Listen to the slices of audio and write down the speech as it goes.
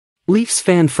Leafs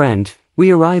fan friend,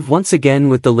 we arrive once again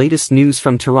with the latest news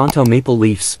from Toronto Maple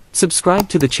Leafs. Subscribe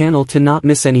to the channel to not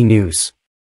miss any news.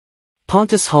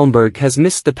 Pontus Holmberg has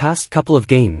missed the past couple of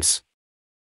games.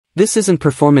 This isn't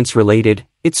performance related,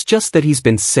 it's just that he's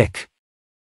been sick.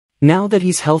 Now that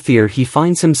he's healthier, he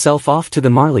finds himself off to the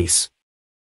Marlies.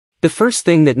 The first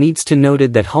thing that needs to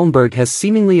noted that Holmberg has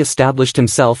seemingly established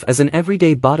himself as an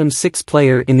everyday bottom six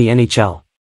player in the NHL.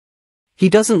 He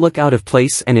doesn't look out of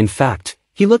place, and in fact,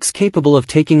 he looks capable of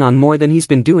taking on more than he's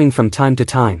been doing from time to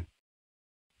time.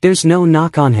 There's no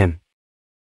knock on him.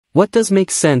 What does make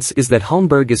sense is that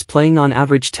Holmberg is playing on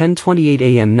average 10:28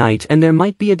 a.m. night, and there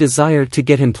might be a desire to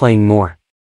get him playing more.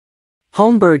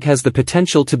 Holmberg has the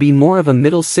potential to be more of a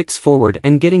middle six forward,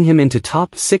 and getting him into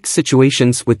top six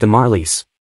situations with the Marlies.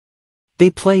 They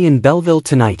play in Belleville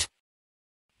tonight.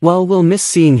 While we'll miss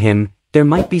seeing him, there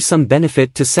might be some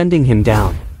benefit to sending him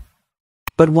down.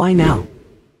 But why now?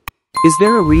 Is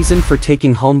there a reason for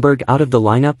taking Holmberg out of the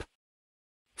lineup?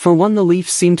 For one, the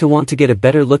Leafs seem to want to get a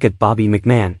better look at Bobby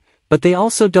McMann, but they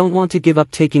also don't want to give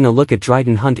up taking a look at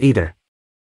Dryden Hunt either.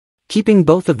 Keeping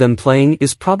both of them playing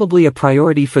is probably a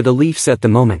priority for the Leafs at the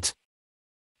moment.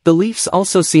 The Leafs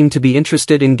also seem to be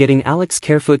interested in getting Alex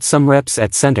Kerfoot some reps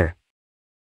at center.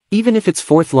 Even if it's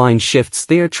fourth line shifts,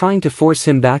 they are trying to force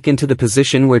him back into the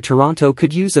position where Toronto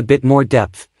could use a bit more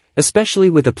depth, especially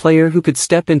with a player who could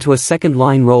step into a second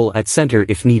line role at center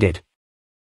if needed.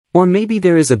 Or maybe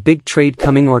there is a big trade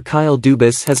coming, or Kyle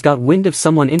Dubas has got wind of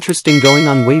someone interesting going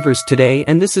on waivers today,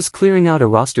 and this is clearing out a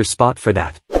roster spot for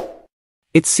that.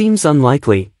 It seems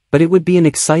unlikely, but it would be an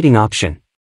exciting option.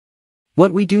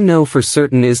 What we do know for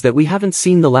certain is that we haven't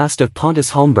seen the last of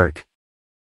Pontus Holmberg.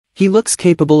 He looks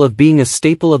capable of being a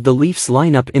staple of the Leafs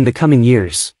lineup in the coming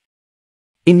years.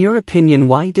 In your opinion,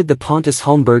 why did the Pontus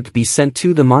Holmberg be sent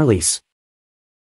to the Marlies?